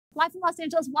Live from Los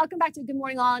Angeles. Welcome back to Good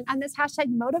Morning Long on this hashtag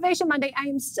Motivation Monday. I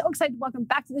am so excited to welcome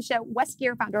back to the show Wes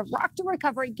Geer, founder of Rock to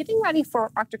Recovery, getting ready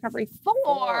for Rock to Recovery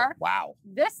 4. Wow.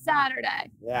 This Saturday.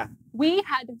 Yeah. We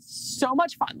had so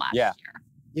much fun last year.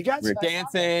 You guys We were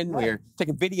dancing, we were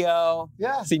taking video,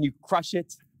 seeing you crush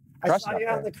it. I saw you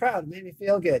out in the crowd. It made me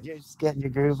feel good. You're just getting your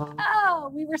groove on.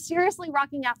 Oh, we were seriously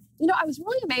rocking out. You know, I was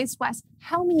really amazed, Wes,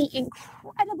 how many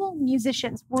incredible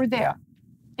musicians were there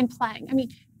and playing. I mean,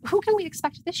 who can we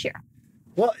expect this year?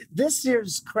 Well, this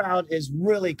year's crowd is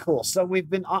really cool. So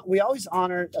we always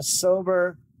honor a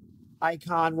sober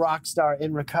icon rock star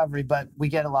in recovery, but we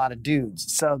get a lot of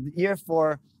dudes. So the year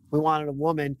 4, we wanted a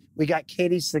woman. We got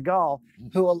Katie Segal,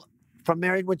 who from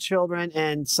Married with Children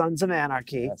and Sons of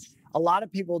Anarchy. Yes. A lot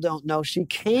of people don't know she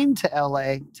came to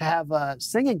LA to have a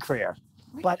singing career,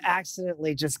 but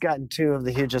accidentally just got in 2 of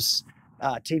the hugest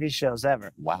TV shows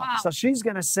ever. Wow. So she's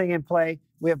going to sing and play.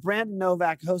 We have Brandon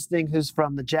Novak hosting, who's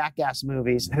from the Jackass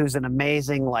movies, who's an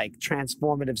amazing, like,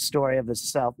 transformative story of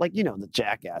himself. Like, you know, the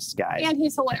Jackass guy. And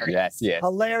he's hilarious. Yes, yes.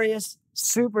 Hilarious,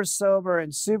 super sober,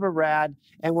 and super rad.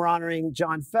 And we're honoring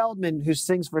John Feldman, who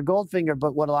sings for Goldfinger,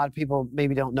 but what a lot of people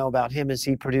maybe don't know about him is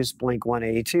he produced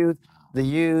Blink-182, The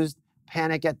Used,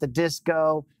 Panic at the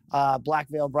Disco, Black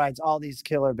Veil Brides, all these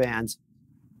killer bands.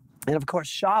 And of course,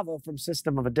 Shavo from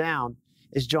System of a Down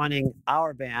is joining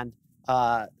our band,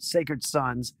 Sacred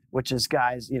Sons, which is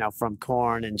guys, you know, from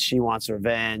Korn and She Wants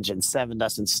Revenge and Seven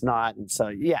Dust and Snot. And so,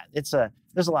 yeah, there's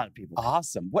a lot of people.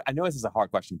 Awesome. I know this is a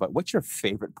hard question, but what's your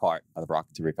favorite part of the Rock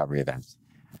to Recovery events?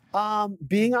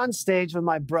 Being on stage with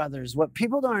my brothers. What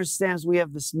people don't understand is we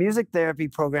have this music therapy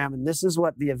program, and this is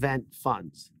what the event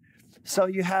funds. So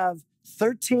you have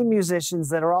 13 musicians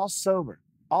that are all sober.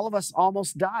 All of us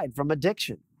almost died from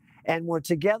addiction. And we're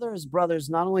together as brothers,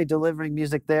 not only delivering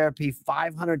music therapy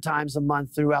 500 times a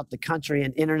month throughout the country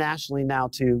and internationally now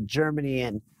to Germany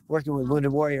and working with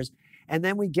Wounded Warriors. And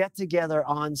then we get together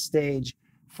on stage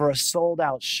for a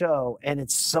sold-out show, and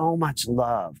it's so much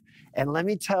love. And let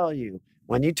me tell you,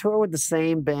 when you tour with the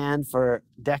same band for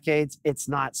decades, it's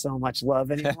not so much love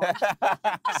anymore.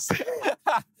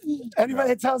 Anybody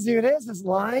that tells you it is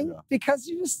lying, because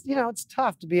you just, you know, it's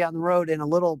tough to be on the road in a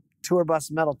little tour bus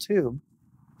metal tube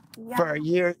for a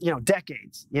year, you know,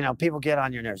 decades. You know, people get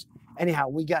on your nerves. Anyhow,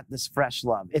 we got this fresh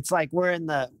love. It's like we're in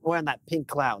that pink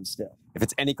cloud still. If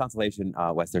it's any consolation,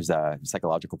 Wes, there's a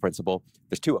psychological principle.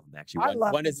 There's 2 of them, actually.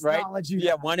 One is right.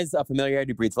 Yeah, one is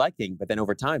familiarity breeds liking, but then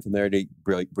over time, familiarity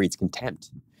breeds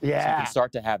contempt. Yeah. So you can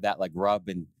start to have that like rub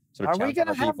and sort of Are we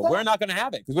gonna have people. that? We're not going to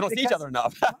have it because we don't see each other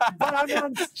enough. But I'm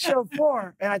on show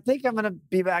 4, and I think I'm going to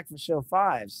be back for show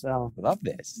 5. So love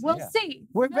this. We'll see.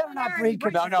 We better not breed.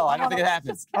 No, I don't think it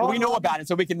happens. We know about it,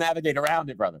 so we can navigate around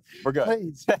it, brother. We're good.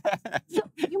 Please. So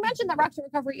you mentioned that Rock to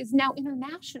Recovery is now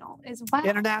international as well.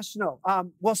 International.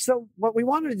 Well, so what we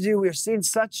wanted to do, we were seeing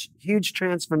such huge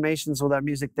transformations with our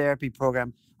music therapy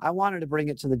program. I wanted to bring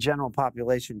it to the general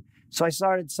population. So I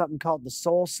started something called the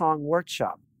Soul Song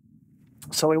Workshop.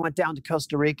 So we went down to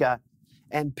Costa Rica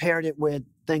and paired it with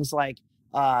things like,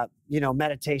 you know,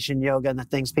 meditation, yoga, and the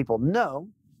things people know.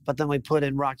 But then we put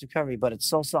in Rock to Recovery, but it's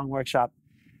Soul Song Workshop.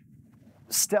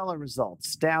 Stellar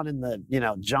results down in the, you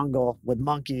know, jungle with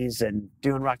monkeys and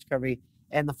doing Rock to Recovery.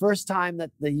 And the first time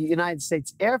that the United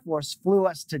States Air Force flew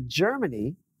us to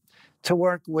Germany to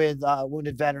work with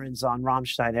wounded veterans on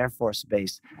Ramstein Air Force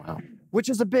Base. Wow. Which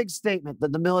is a big statement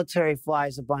that the military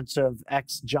flies a bunch of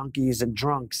ex-junkies and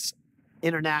drunks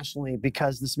internationally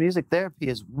because this music therapy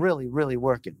is really, really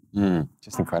working.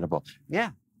 Just incredible.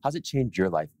 Yeah. How's it changed your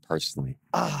life personally?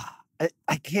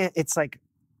 I can't, it's like,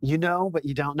 you know, but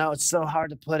you don't know. It's so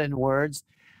hard to put in words.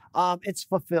 It's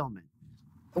fulfillment.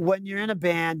 When you're in a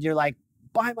band, you're like,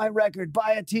 buy my record,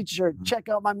 buy a t-shirt, check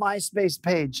out my MySpace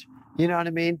page. You know what I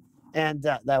mean? And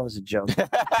that was a joke.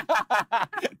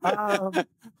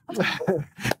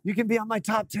 You can be on my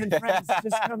top 10 friends.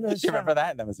 Just come to the show. You remember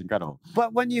that? That was incredible.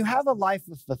 But when you have a life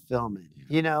of fulfillment,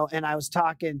 you know, and I was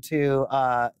talking to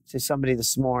somebody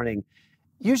this morning,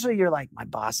 usually you're like, my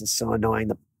boss is so annoying.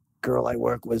 The girl I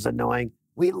work with is annoying.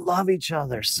 We love each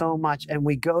other so much, and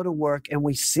we go to work and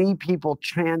we see people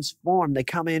transform. They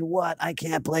come in, what? I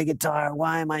can't play guitar.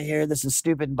 Why am I here? This is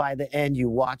stupid. And by the end, you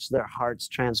watch their hearts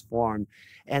transform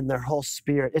and their whole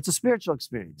spirit. It's a spiritual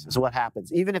experience is what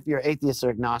happens. Even if you're atheist or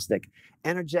agnostic,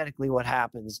 energetically what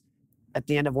happens at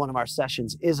the end of one of our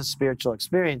sessions is a spiritual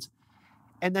experience.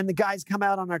 And then the guys come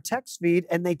out on our text feed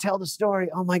and they tell the story.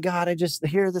 Oh my God, I just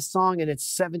hear this song and it's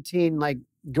 17 like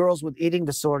girls with eating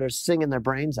disorders singing their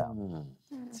brains out.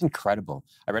 It's incredible.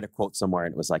 I read a quote somewhere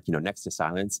and it was like, you know, next to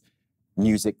silence,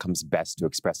 music comes best to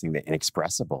expressing the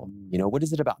inexpressible. You know, what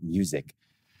is it about music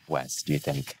Wes, do you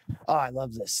think? Oh, I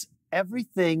love this.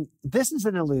 Everything, this is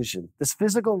an illusion. This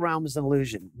physical realm is an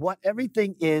illusion. What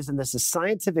everything is, and this is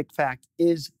scientific fact,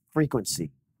 is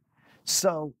frequency.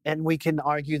 So, and we can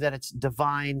argue that it's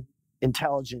divine,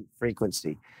 intelligent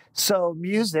frequency. So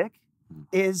music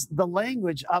is the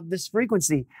language of this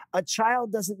frequency. A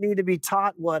child doesn't need to be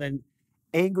taught what an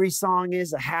angry song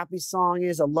is, a happy song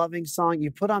is, a loving song.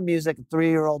 You put on music, a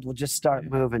 3-year-old will just start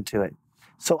moving to it.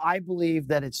 So I believe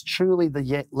that it's truly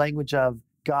the language of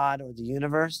God or the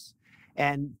universe.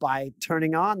 And by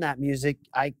turning on that music,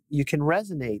 you can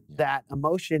resonate that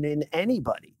emotion in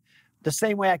anybody. The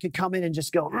same way I could come in and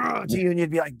just go to you and you'd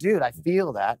be like, dude, I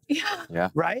feel that. Yeah.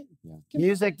 Right? Yeah.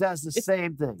 Music does the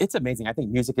same thing. It's amazing. I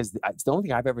think music is it's the only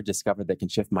thing I've ever discovered that can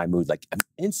shift my mood like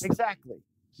instantly. Exactly.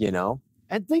 You know?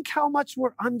 And think how much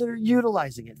we're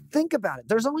underutilizing it. Think about it.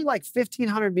 There's only like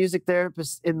 1,500 music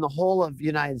therapists in the whole of the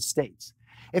United States.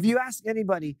 If you ask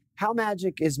anybody, how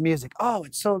magic is music? Oh,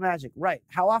 it's so magic. Right.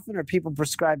 How often are people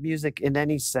prescribed music in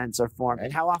any sense or form? Right.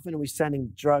 And how often are we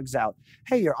sending drugs out?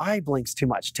 Hey, your eye blinks too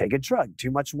much. Take a drug.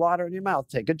 Too much water in your mouth.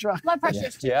 Take a drug. Blood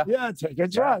pressure's too. Yeah, take a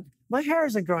drug. My hair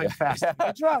isn't growing fast. Take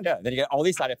a drug. Yeah, then you get all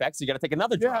these side effects. So you got to take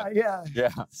another drug. Yeah.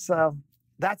 So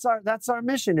that's our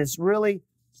mission, is really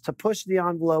to push the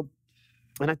envelope.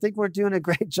 And I think we're doing a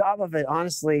great job of it,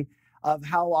 honestly, of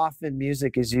how often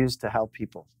music is used to help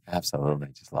people. Absolutely.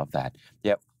 Just love that.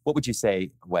 Yeah. What would you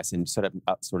say, Wes, in sort of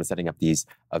setting up these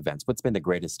events? What's been the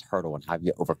greatest hurdle and how have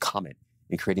you overcome it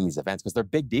in creating these events? Because they're a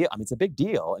big deal. I mean, it's a big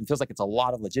deal and it feels like it's a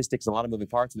lot of logistics, a lot of moving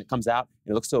parts, and it comes out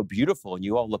and it looks so beautiful and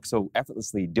you all look so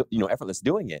effortless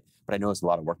doing it. But I know there's a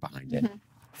lot of work behind it.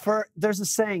 There's a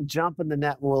saying, jump and the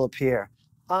net will appear.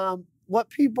 What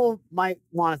people might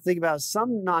want to think about is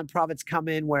some nonprofits come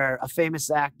in where a famous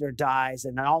actor dies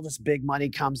and then all this big money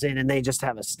comes in and they just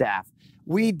have a staff.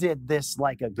 We did this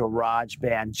like a garage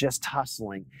band, just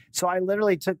hustling. So I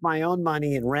literally took my own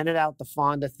money and rented out the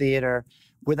Fonda Theater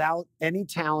without any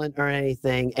talent or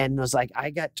anything and was like, I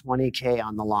got 20K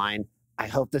on the line. I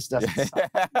hope this doesn't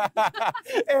suck.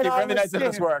 And really nice if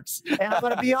this works. And I'm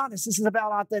going to be honest, this is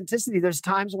about authenticity. There's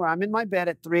times where I'm in my bed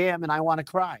at 3 a.m. and I want to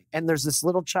cry. And there's this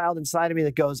little child inside of me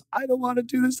that goes, I don't want to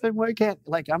do this anymore. I can't.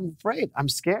 Like, I'm afraid. I'm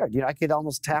scared. You know, I could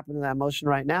almost tap into that emotion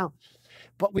right now.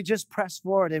 But we just press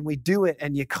forward and we do it.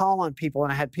 And you call on people.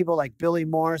 And I had people like Billy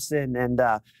Morrison and,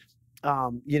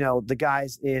 you know, the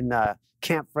guys in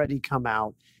Camp Freddy come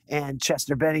out, and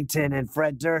Chester Bennington and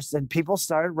Fred Durst, and people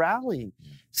started rallying.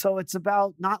 So it's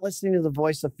about not listening to the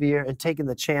voice of fear and taking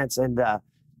the chance. And I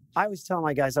always tell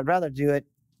my guys, I'd rather do it.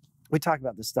 We talk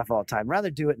about this stuff all the time. Rather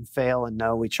do it and fail and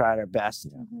know we tried our best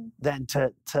than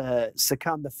to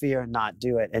succumb to fear and not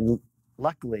do it. And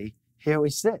luckily, here we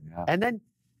sit. Yeah. And then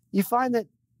you find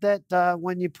that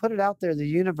when you put it out there, the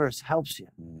universe helps you.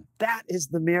 That is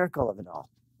the miracle of it all.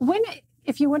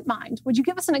 If you wouldn't mind, would you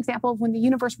give us an example of when the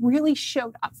universe really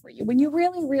showed up for you? When you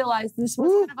really realized this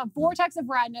was kind of a vortex of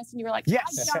radness and you were like,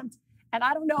 yes. I jumped and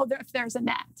I don't know if there's a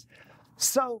net.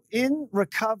 So in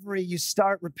recovery, you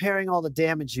start repairing all the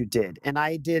damage you did. And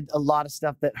I did a lot of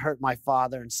stuff that hurt my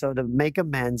father. And so to make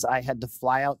amends, I had to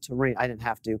fly out to Reno. I didn't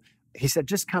have to. He said,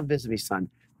 just come visit me, son.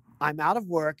 I'm out of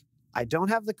work. I don't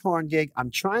have the corn gig. I'm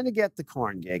trying to get the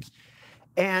corn gig.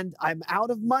 And I'm out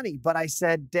of money, but I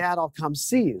said, Dad, I'll come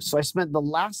see you. So I spent the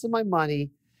last of my money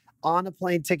on a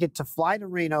plane ticket to fly to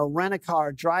Reno, rent a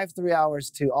car, drive 3 hours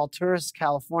to Alturas,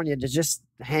 California to just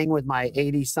hang with my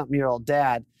 80-something-year-old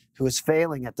dad who was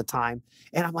failing at the time.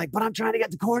 And I'm like, but I'm trying to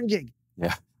get the corn gig.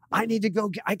 Yeah. I need to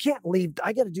go. I can't leave.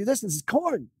 I got to do this. This is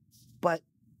corn. But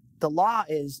the law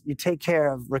is you take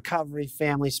care of recovery,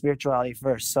 family, spirituality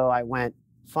first. So I went,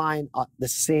 fine.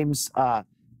 This seems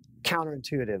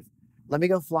counterintuitive. Let me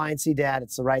go fly and see Dad.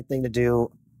 It's the right thing to do.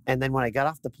 And then when I got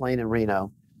off the plane in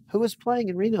Reno, who was playing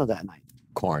in Reno that night?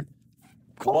 Corn.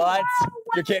 What?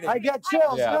 You're kidding. I got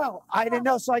chills. Yeah. No, I didn't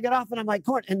know. So I got off and I'm like,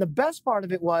 Corn. And the best part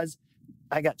of it was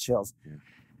I got chills. Yeah.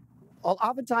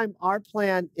 Oftentimes, our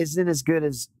plan isn't as good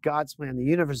as God's plan, the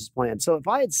universe's plan. So if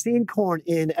I had seen Corn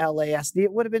in LASD,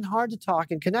 it would have been hard to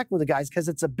talk and connect with the guys because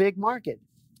it's a big market.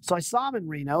 So I saw them in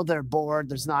Reno. They're bored.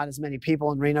 There's not as many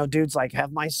people in Reno. Dude's like,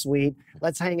 have my suite.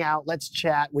 Let's hang out. Let's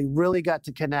chat. We really got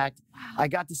to connect. I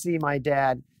got to see my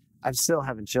dad. I'm still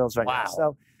having chills right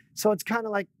now. So it's kind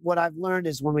of like what I've learned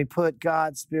is when we put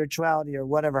God, spirituality, or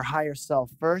whatever higher self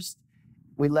first,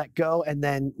 we let go and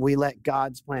then we let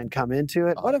God's plan come into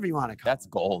it. Whatever you want to call it. That's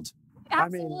gold.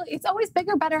 Absolutely. I mean, it's always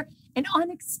bigger, better, and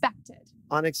unexpected.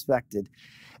 Unexpected.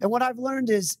 And what I've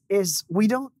learned is we're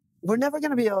never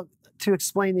going to be able to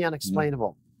explain the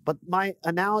unexplainable. But my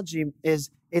analogy is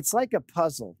it's like a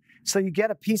puzzle. So you get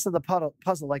a piece of the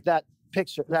puzzle like that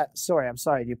picture, I'm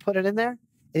sorry, you put it in there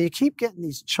And you keep getting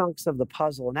these chunks of the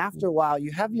puzzle. And after a while,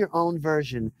 you have your own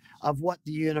version of what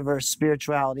the universe,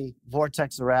 spirituality,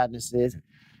 vortex of radness is.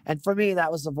 And for me,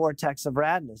 that was the vortex of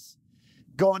radness.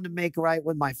 Going to make right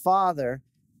with my father,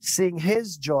 seeing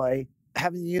his joy,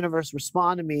 having the universe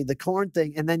respond to me, the corn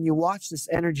thing, and then you watch this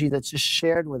energy that's just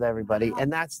shared with everybody.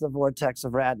 And that's the vortex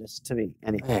of radness to me.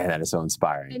 Anyway. Man, that is so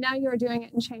inspiring. And now you're doing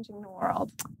it and changing the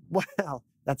world. Well,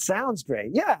 that sounds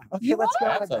great. Yeah. Okay, You let's go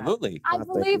are? with that. Absolutely. I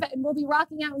believe it. And we'll be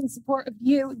rocking out in support of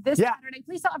you this Yeah. Saturday.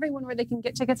 Please tell everyone where they can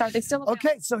get tickets. Are they still available?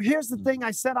 Okay, so here's the thing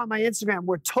I said on my Instagram.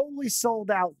 We're totally sold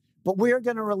out, but we're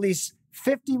going to release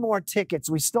 50 more tickets.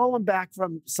 We stole them back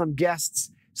from some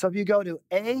guests. So if you go to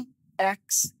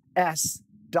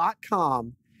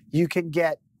AXS.com, you can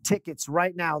get tickets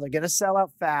right now. They're going to sell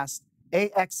out fast.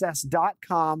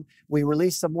 AXS.com. We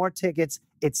release some more tickets.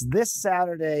 It's this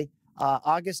Saturday,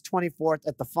 August 24th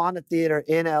at the Fonda Theater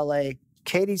in LA.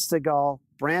 Katie Seagal,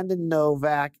 Brandon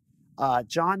Novak,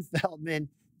 John Feldman,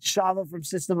 Shava from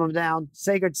System of a Down,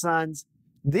 Sacred Sons.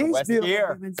 These Wes beautiful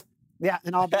Geer. women. Yeah,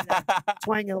 and I'll be there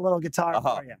twanging a little guitar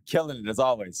for you. Killing it as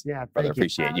always. Yeah, Brother, thank you.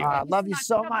 appreciate you. Love you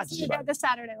so We'll much. see you there this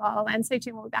Saturday, LaLa Land. Stay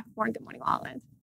tuned. We'll be back for more. Good morning, LaLa Land.